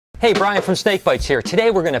Hey, Brian from SnakeBytes here.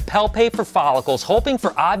 Today we're going to palpate for follicles, hoping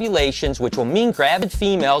for ovulations, which will mean gravid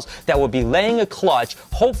females that will be laying a clutch,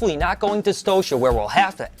 hopefully not going to dystocia where we'll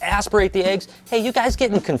have to aspirate the eggs. Hey, you guys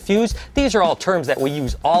getting confused? These are all terms that we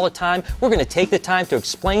use all the time. We're going to take the time to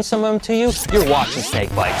explain some of them to you. You're watching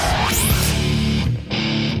SnakeBytes.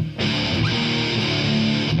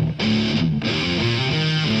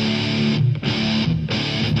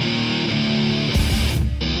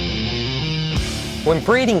 When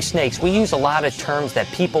breeding snakes, we use a lot of terms that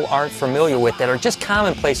people aren't familiar with that are just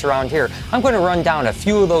commonplace around here. I'm going to run down a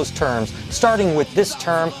few of those terms, starting with this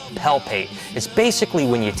term, palpate. It's basically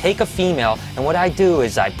when you take a female, and what I do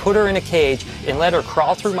is I put her in a cage and let her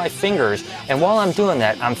crawl through my fingers, and while I'm doing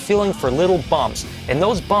that, I'm feeling for little bumps, and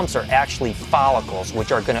those bumps are actually follicles,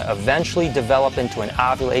 which are going to eventually develop into an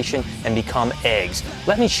ovulation and become eggs.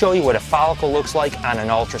 Let me show you what a follicle looks like on an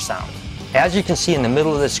ultrasound. As you can see in the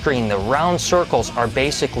middle of the screen, the round circles are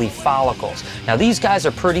basically follicles. Now these guys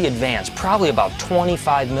are pretty advanced, probably about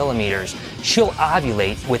 25 millimeters. She'll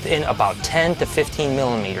ovulate within about 10 to 15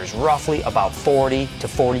 millimeters, roughly about 40 to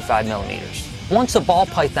 45 millimeters. Once a ball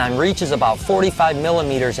python reaches about 45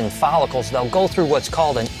 millimeters in follicles, they'll go through what's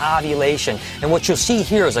called an ovulation. And what you'll see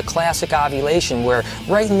here is a classic ovulation where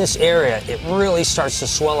right in this area it really starts to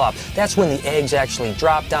swell up. That's when the eggs actually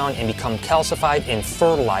drop down and become calcified and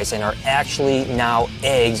fertilized and are actually now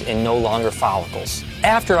eggs and no longer follicles.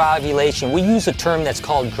 After ovulation, we use a term that's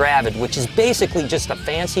called gravid, which is basically just a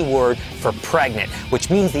fancy word for pregnant, which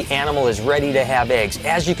means the animal is ready to have eggs.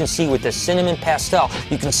 As you can see with this cinnamon pastel,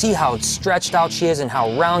 you can see how stretched out she is and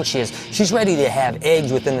how round she is. She's ready to have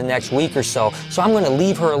eggs within the next week or so. So I'm going to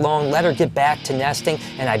leave her alone, let her get back to nesting,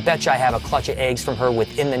 and I bet you I have a clutch of eggs from her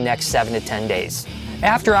within the next 7 to 10 days.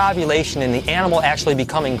 After ovulation and the animal actually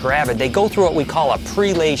becoming gravid, they go through what we call a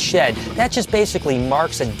pre-lay shed. That just basically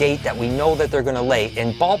marks a date that we know that they're going to lay.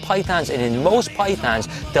 In ball pythons and in most pythons,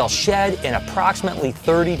 they'll shed, and approximately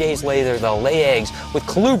 30 days later they'll lay eggs. With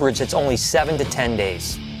colubrids, it's only 7 to 10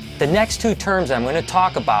 days. The next two terms I'm going to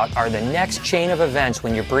talk about are the next chain of events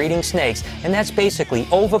when you're breeding snakes, and that's basically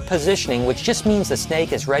ovipositioning, which just means the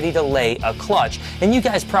snake is ready to lay a clutch. And you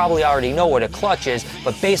guys probably already know what a clutch is,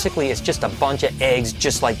 but basically it's just a bunch of eggs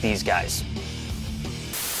just like these guys.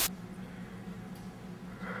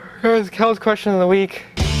 Here's Kel's question of the week.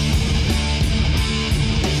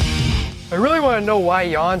 I really want to know why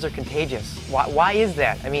yawns are contagious. Why is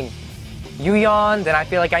that? I mean, you yawn, then I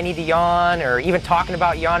feel like I need to yawn, or even talking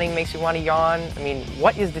about yawning makes me want to yawn. I mean,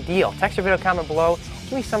 what is the deal? Text or video comment below.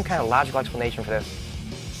 Give me some kind of logical explanation for this.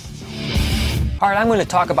 Alright, I'm going to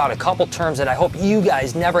talk about a couple terms that I hope you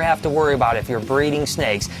guys never have to worry about if you're breeding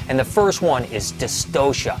snakes. And the first one is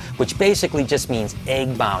dystocia, which basically just means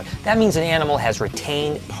egg bound. That means an animal has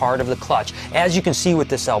retained part of the clutch. As you can see with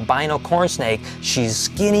this albino corn snake, she's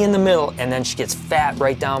skinny in the middle and then she gets fat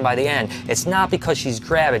right down by the end. It's not because she's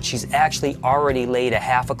gravid, she's actually already laid a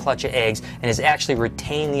half a clutch of eggs and has actually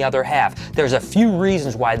retained the other half. There's a few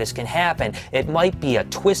reasons why this can happen. It might be a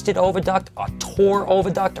twisted oviduct, a tore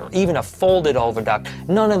oviduct, or even a folded oviduct.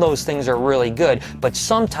 None of those things are really good, but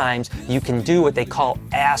sometimes you can do what they call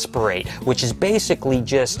aspirate, which is basically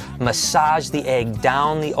just massage the egg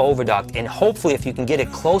down the oviduct, and hopefully if you can get it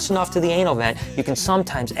close enough to the anal vent, you can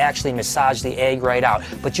sometimes actually massage the egg right out.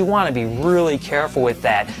 But you want to be really careful with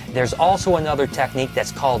that. There's also another technique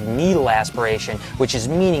that's called needle aspiration, which is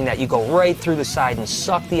meaning that you go right through the side and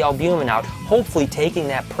suck the albumin out, hopefully taking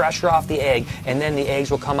that pressure off the egg, and then the eggs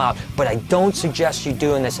will come out. But I don't suggest you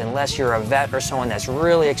doing this unless you're a vet or someone that's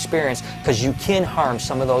really experienced, because you can harm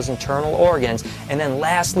some of those internal organs. And then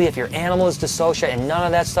lastly, if your animal is dystocia and none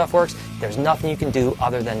of that stuff works, there's nothing you can do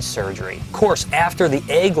other than surgery. Of course, after the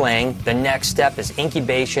egg laying, the next step is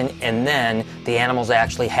incubation, and then the animals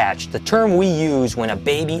actually hatch. The term we use when a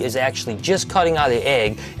baby is actually just cutting out of the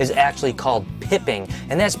egg is actually called pipping,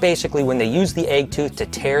 and that's basically when they use the egg tooth to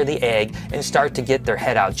tear the egg and start to get their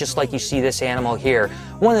head out, just like you see this animal here.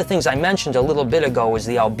 One of the things I mentioned a little bit ago was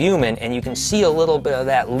the albumin, and you can see a little bit of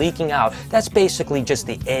that leaking out. That's basically just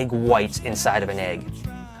the egg whites inside of an egg.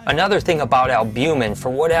 Another thing about albumin, for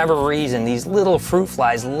whatever reason, these little fruit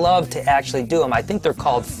flies love to actually do them. I think they're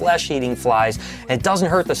called flesh-eating flies, and it doesn't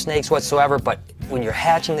hurt the snakes whatsoever, but when you're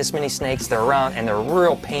hatching this many snakes, they're around and they're a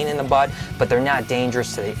real pain in the butt, but they're not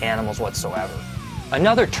dangerous to the animals whatsoever.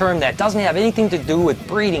 Another term that doesn't have anything to do with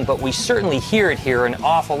breeding, but we certainly hear it here an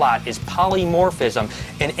awful lot, is polymorphism,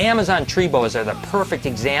 and Amazon tree boas are the perfect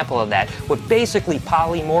example of that. What basically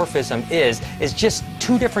polymorphism is just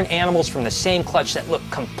two different animals from the same clutch that look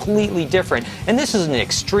completely different. And this is an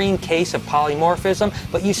extreme case of polymorphism,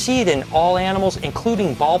 but you see it in all animals,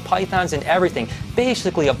 including ball pythons and everything.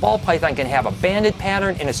 Basically, a ball python can have a banded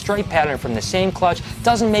pattern and a stripe pattern from the same clutch.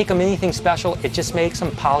 Doesn't make them anything special, it just makes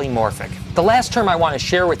them polymorphic. The last term I want to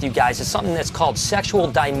share with you guys is something that's called sexual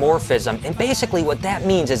dimorphism, and basically what that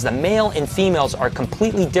means is the male and females are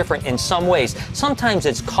completely different in some ways. Sometimes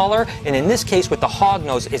it's color, and in this case with the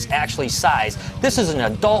hognose, it's actually size. This is an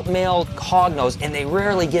adult male hognose, and they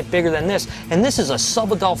rarely get bigger than this, and this is a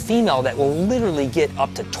subadult female that will literally get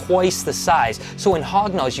up to twice the size. So in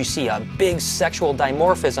hognose you see a big sexual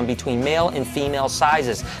dimorphism between male and female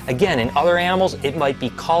sizes. Again, in other animals it might be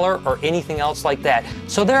color or anything else like that.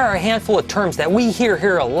 So there are a handful of terms that we hear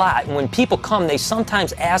here a lot, and when people come they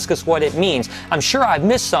sometimes ask us what it means. I'm sure I've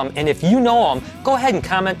missed some, and if you know them, go ahead and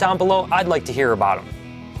comment down below. I'd like to hear about them.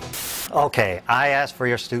 Okay, I asked for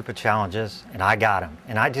your stupid challenges and I got them,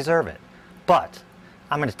 and I deserve it. But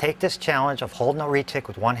I'm going to take this challenge of holding a retic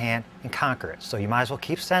with one hand and conquer it. So you might as well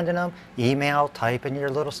keep sending them, email, type in your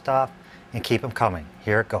little stuff, and keep them coming.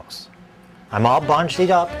 Here it goes. I'm all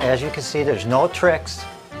bunged up. As you can see, there's no tricks.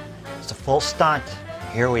 It's a full stunt.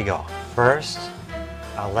 Here we go. First,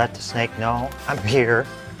 I'll let the snake know I'm here.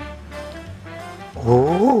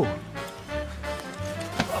 Ooh.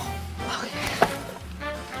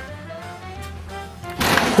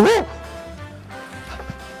 Woo.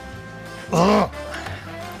 Oh.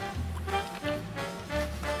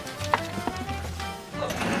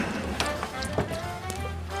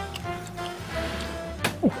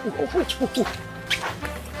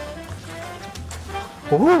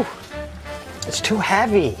 Ooh. It's too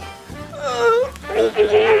heavy.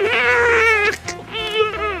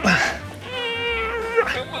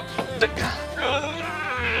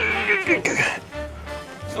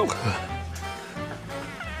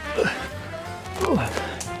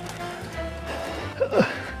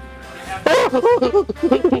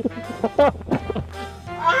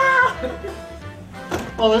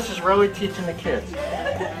 Oh, this is really teaching the kids.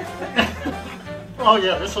 Oh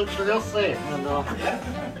yeah, this looks real safe. And,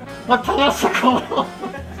 my testicle.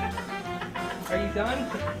 Are you done?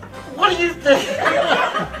 What do you think?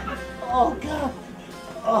 Oh God.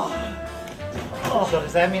 Oh. So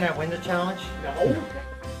does that mean I win the challenge? No.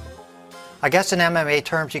 I guess in MMA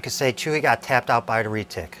terms you could say Chewy got tapped out by the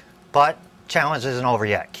retic. But challenge isn't over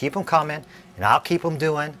yet. Keep them coming, and I'll keep them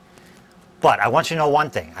doing. But I want you to know one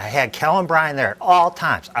thing. I had Kel and Brian there at all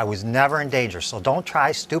times. I was never in danger. So don't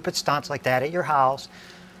try stupid stunts like that at your house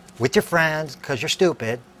with your friends because you're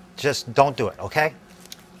stupid. Just don't do it, okay?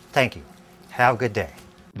 Thank you. Have a good day.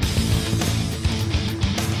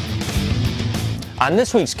 On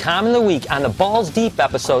this week's Comment of the Week, on the Balls Deep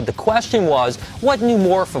episode, the question was, what new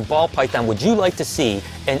morph of ball python would you like to see?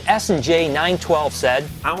 And S&J912 said,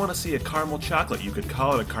 I want to see a caramel chocolate. You could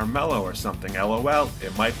call it a Carmelo or something. LOL.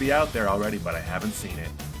 It might be out there already, but I haven't seen it.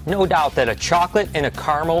 No doubt that a chocolate and a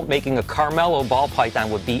caramel making a Carmelo ball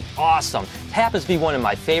python would be awesome. It happens to be one of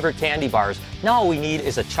my favorite candy bars. Now all we need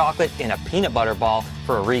is a chocolate and a peanut butter ball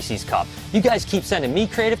for a Reese's cup. You guys keep sending me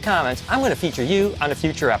creative comments. I'm going to feature you on a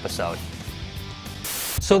future episode.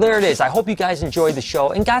 So there it is. I hope you guys enjoyed the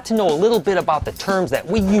show and got to know a little bit about the terms that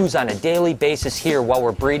we use on a daily basis here while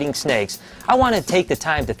we're breeding snakes. I want to take the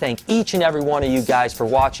time to thank each and every one of you guys for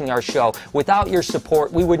watching our show. Without your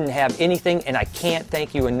support, we wouldn't have anything, and I can't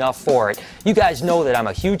thank you enough for it. You guys know that I'm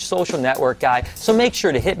a huge social network guy, so make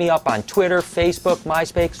sure to hit me up on Twitter, Facebook,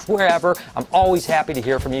 MySpace, wherever. I'm always happy to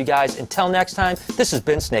hear from you guys. Until next time, this has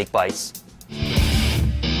been Snake Bites.